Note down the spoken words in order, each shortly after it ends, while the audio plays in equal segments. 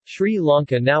Sri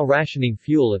Lanka now rationing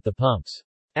fuel at the pumps.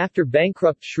 After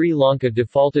bankrupt Sri Lanka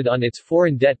defaulted on its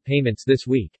foreign debt payments this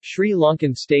week, Sri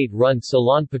Lankan state-run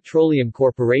Ceylon Petroleum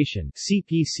Corporation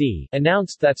 (CPC)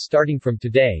 announced that starting from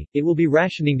today, it will be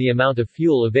rationing the amount of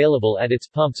fuel available at its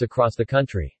pumps across the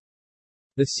country.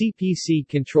 The CPC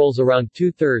controls around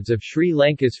two-thirds of Sri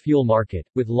Lanka's fuel market,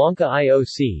 with Lanka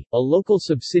IOC, a local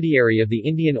subsidiary of the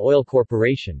Indian Oil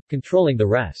Corporation, controlling the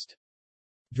rest.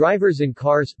 Drivers in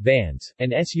cars, vans,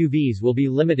 and SUVs will be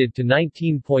limited to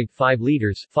 19.5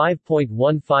 liters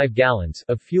 (5.15 gallons)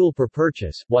 of fuel per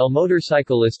purchase, while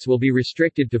motorcyclists will be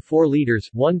restricted to 4 liters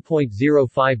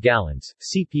 (1.05 gallons),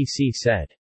 CPC said.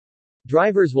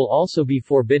 Drivers will also be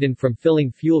forbidden from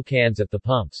filling fuel cans at the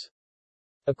pumps.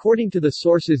 According to the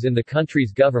sources in the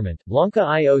country's government, Lanka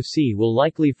IOC will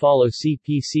likely follow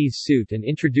CPC's suit and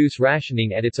introduce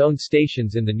rationing at its own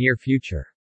stations in the near future.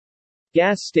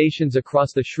 Gas stations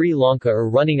across the Sri Lanka are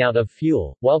running out of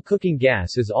fuel, while cooking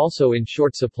gas is also in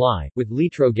short supply, with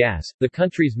Litro Gas, the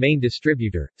country's main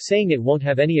distributor, saying it won't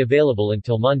have any available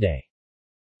until Monday.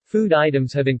 Food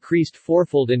items have increased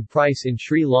fourfold in price in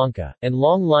Sri Lanka, and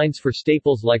long lines for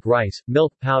staples like rice,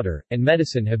 milk powder, and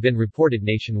medicine have been reported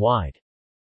nationwide.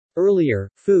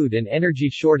 Earlier, food and energy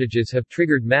shortages have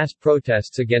triggered mass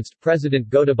protests against President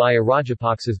Gotabaya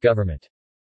Rajapaksa's government.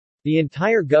 The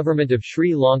entire government of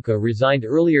Sri Lanka resigned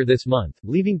earlier this month,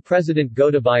 leaving President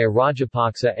Gotabaya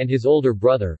Rajapaksa and his older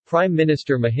brother, Prime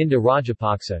Minister Mahinda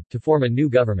Rajapaksa, to form a new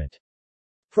government.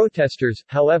 Protesters,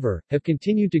 however, have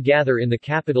continued to gather in the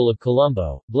capital of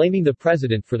Colombo, blaming the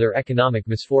president for their economic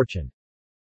misfortune.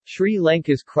 Sri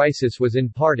Lanka's crisis was in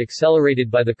part accelerated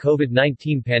by the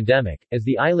COVID-19 pandemic, as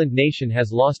the island nation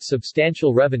has lost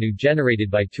substantial revenue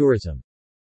generated by tourism.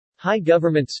 High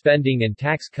government spending and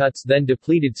tax cuts then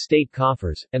depleted state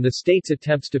coffers, and the state's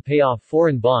attempts to pay off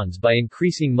foreign bonds by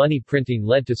increasing money printing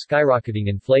led to skyrocketing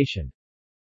inflation.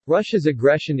 Russia's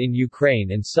aggression in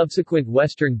Ukraine and subsequent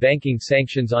Western banking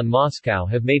sanctions on Moscow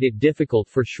have made it difficult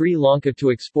for Sri Lanka to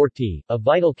export tea, a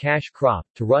vital cash crop,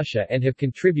 to Russia and have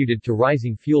contributed to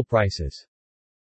rising fuel prices.